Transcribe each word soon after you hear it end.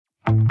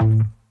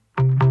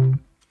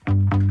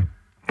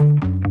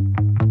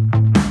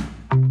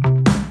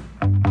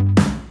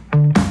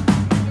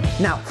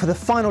for the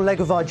final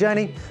leg of our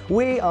journey,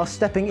 we are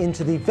stepping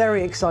into the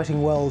very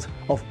exciting world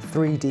of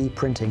 3D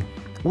printing.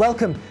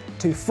 Welcome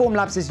to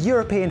Formlabs'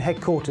 European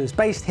headquarters,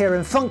 based here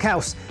in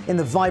Funkhaus in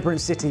the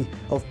vibrant city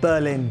of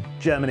Berlin,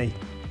 Germany.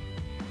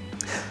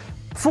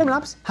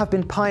 Formlabs have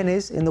been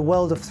pioneers in the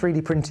world of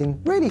 3D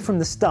printing really from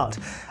the start,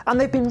 and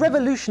they've been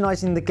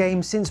revolutionising the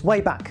game since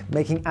way back,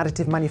 making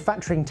additive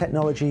manufacturing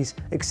technologies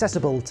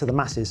accessible to the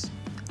masses.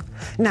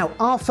 Now,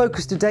 our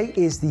focus today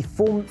is the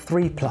Form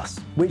 3 Plus,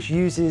 which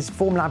uses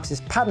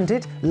Formlabs'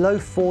 patented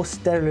low-force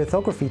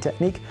stereolithography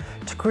technique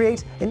to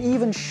create an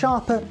even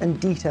sharper and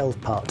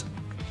detailed part.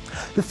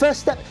 The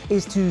first step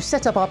is to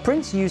set up our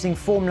prints using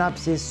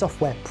Formlabs'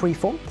 software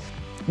Preform.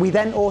 We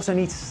then also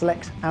need to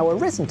select our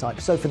resin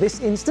type. So for this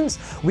instance,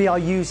 we are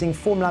using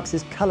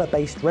Formlabs'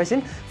 colour-based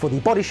resin for the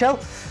body shell,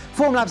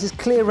 Formlabs'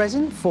 clear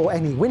resin for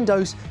any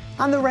windows,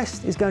 and the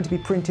rest is going to be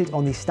printed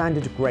on the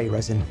standard grey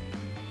resin.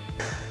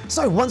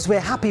 So once we're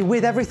happy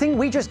with everything,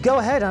 we just go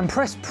ahead and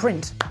press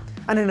print.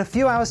 And in a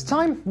few hours'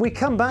 time, we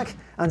come back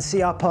and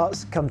see our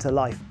parts come to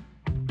life.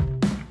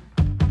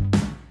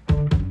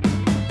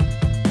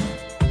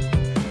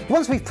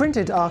 Once we've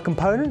printed our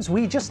components,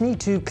 we just need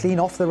to clean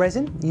off the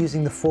resin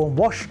using the Form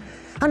Wash,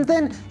 and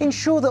then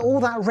ensure that all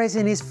that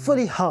resin is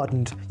fully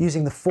hardened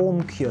using the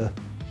Form Cure.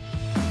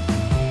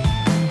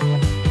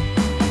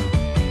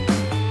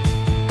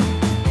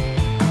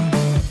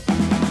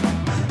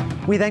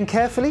 We then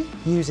carefully,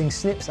 using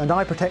snips and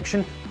eye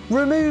protection,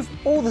 remove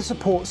all the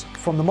supports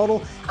from the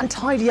model and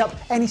tidy up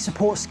any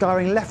support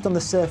scarring left on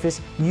the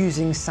surface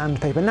using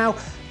sandpaper. Now,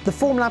 the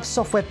Formlabs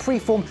software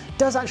Preform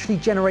does actually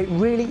generate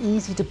really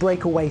easy to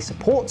break away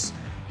supports,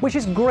 which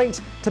is great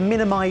to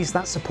minimise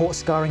that support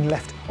scarring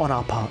left on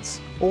our parts.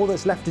 All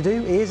that's left to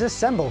do is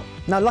assemble.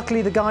 Now,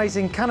 luckily the guys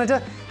in Canada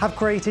have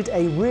created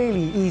a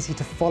really easy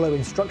to follow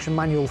instruction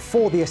manual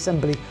for the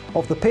assembly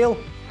of the Peel,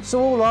 so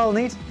all I'll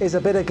need is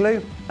a bit of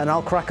glue and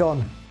I'll crack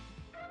on.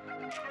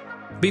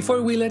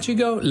 Before we let you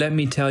go, let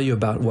me tell you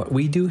about what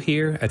we do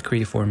here at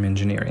Creaform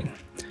Engineering.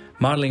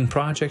 Modeling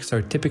projects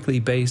are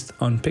typically based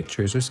on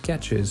pictures or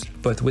sketches,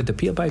 but with the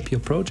Peel by Peel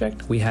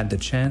project, we had the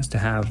chance to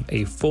have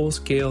a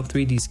full-scale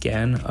 3D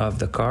scan of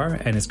the car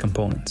and its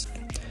components.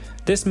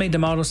 This made the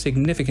model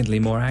significantly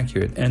more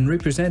accurate and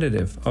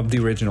representative of the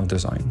original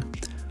design.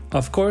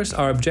 Of course,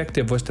 our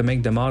objective was to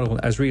make the model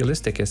as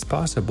realistic as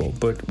possible,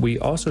 but we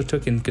also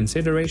took in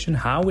consideration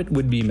how it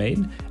would be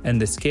made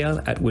and the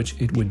scale at which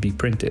it would be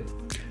printed.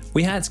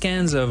 We had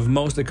scans of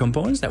most of the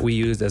components that we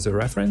used as a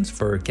reference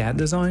for CAD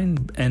design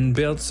and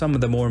built some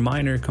of the more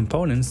minor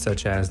components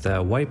such as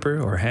the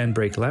wiper or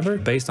handbrake lever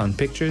based on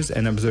pictures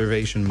and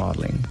observation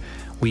modeling.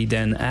 We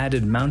then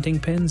added mounting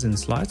pins and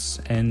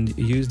slots and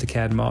used the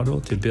CAD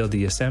model to build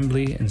the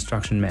assembly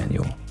instruction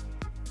manual.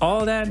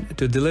 All that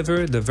to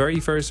deliver the very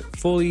first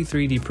fully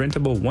 3D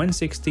printable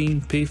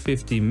 1/16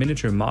 P50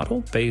 miniature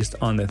model based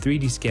on the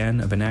 3D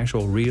scan of an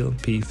actual real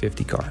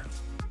P50 car.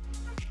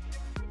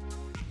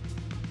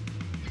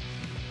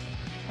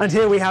 And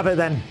here we have it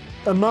then,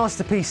 a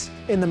masterpiece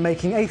in the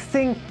making, a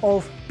thing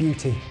of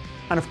beauty.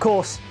 And of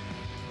course,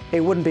 it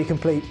wouldn't be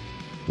complete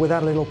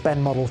without a little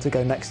Ben model to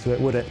go next to it,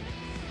 would it?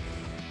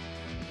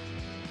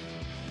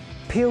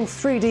 Peel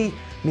 3D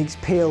meets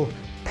Peel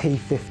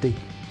P50.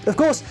 Of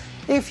course,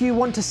 if you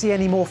want to see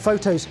any more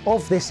photos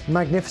of this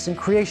magnificent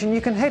creation, you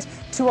can head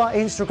to our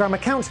Instagram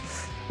account,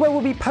 where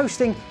we'll be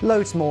posting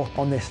loads more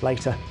on this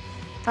later.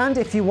 And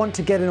if you want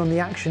to get in on the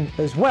action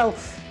as well,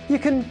 you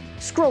can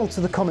scroll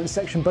to the comments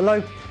section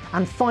below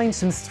and find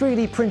some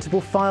 3D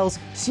printable files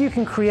so you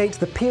can create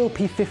the Peel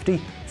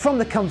P50 from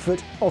the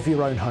comfort of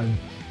your own home.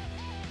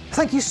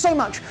 Thank you so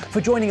much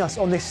for joining us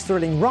on this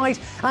thrilling ride,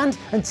 and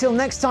until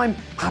next time,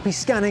 happy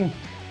scanning,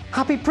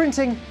 happy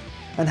printing,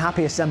 and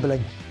happy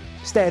assembling.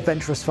 Stay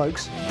adventurous,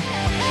 folks.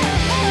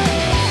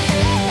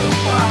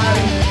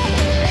 Bye.